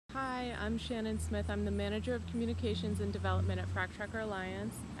Hi, I'm Shannon Smith. I'm the Manager of Communications and Development at FracTracker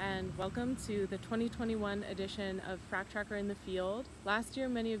Alliance, and welcome to the 2021 edition of FracTracker in the Field. Last year,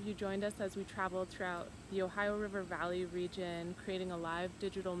 many of you joined us as we traveled throughout the Ohio River Valley region, creating a live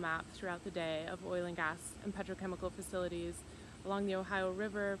digital map throughout the day of oil and gas and petrochemical facilities along the Ohio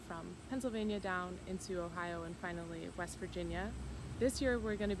River from Pennsylvania down into Ohio and finally West Virginia. This year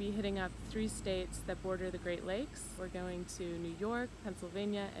we're going to be hitting up 3 states that border the Great Lakes. We're going to New York,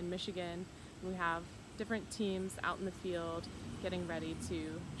 Pennsylvania, and Michigan. We have different teams out in the field getting ready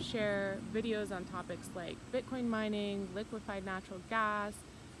to share videos on topics like Bitcoin mining, liquefied natural gas,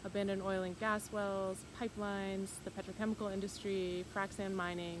 abandoned oil and gas wells, pipelines, the petrochemical industry, frac sand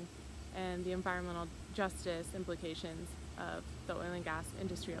mining, and the environmental justice implications of the oil and gas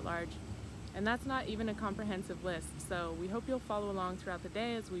industry at large. And that's not even a comprehensive list, so we hope you'll follow along throughout the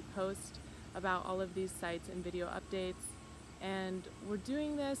day as we post about all of these sites and video updates. And we're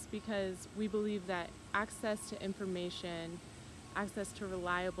doing this because we believe that access to information, access to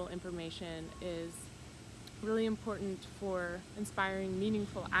reliable information is really important for inspiring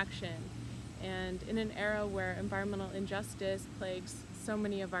meaningful action. And in an era where environmental injustice plagues so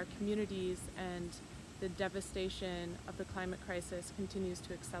many of our communities and the devastation of the climate crisis continues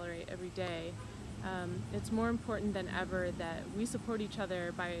to accelerate every day, it's more important than ever that we support each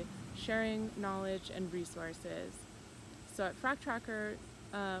other by sharing knowledge and resources. So at FracTracker,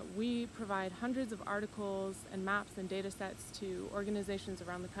 we provide hundreds of articles and maps and data sets to organizations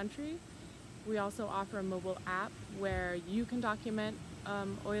around the country. We also offer a mobile app where you can document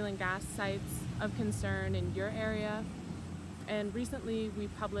oil and gas sites of concern in your area. And recently we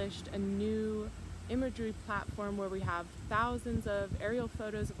published a new imagery platform where we have thousands of aerial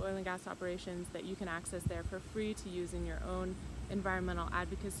photos of oil and gas operations that you can access there for free to use in your own environmental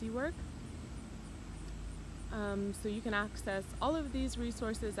advocacy work. So you can access all of these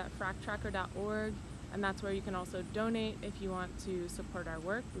resources at fractracker.org, and that's where you can also donate if you want to support our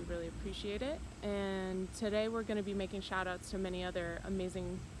work. We really appreciate it. And today we're going to be making shout outs to many other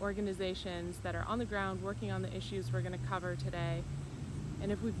amazing organizations that are on the ground working on the issues we're going to cover today.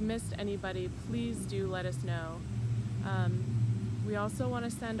 And if we've missed anybody, please do let us know. We also want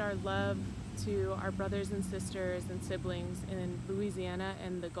to send our love to our brothers and sisters and siblings in Louisiana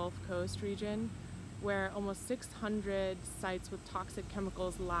and the Gulf Coast region, where almost 600 sites with toxic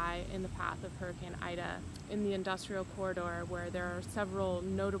chemicals lie in the path of Hurricane Ida, in the industrial corridor where there are several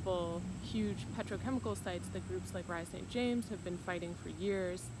notable huge petrochemical sites that groups like Rise St. James have been fighting for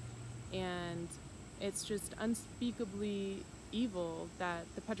years. And it's just unspeakably evil that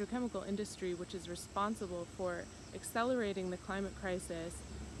the petrochemical industry, which is responsible for accelerating the climate crisis,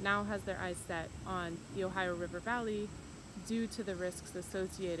 now has their eyes set on the Ohio River Valley due to the risks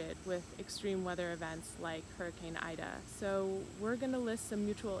associated with extreme weather events like Hurricane Ida. So we're going to list some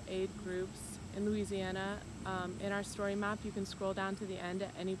mutual aid groups in Louisiana in our story map. You can scroll down to the end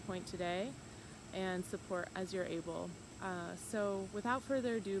at any point today and support as you're able. So without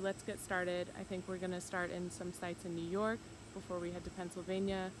further ado, let's get started. I think we're going to start in some sites in New York before we head to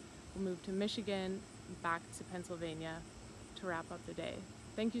Pennsylvania. We'll move to Michigan, back to Pennsylvania to wrap up the day.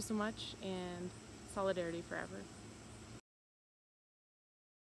 Thank you so much, and solidarity forever.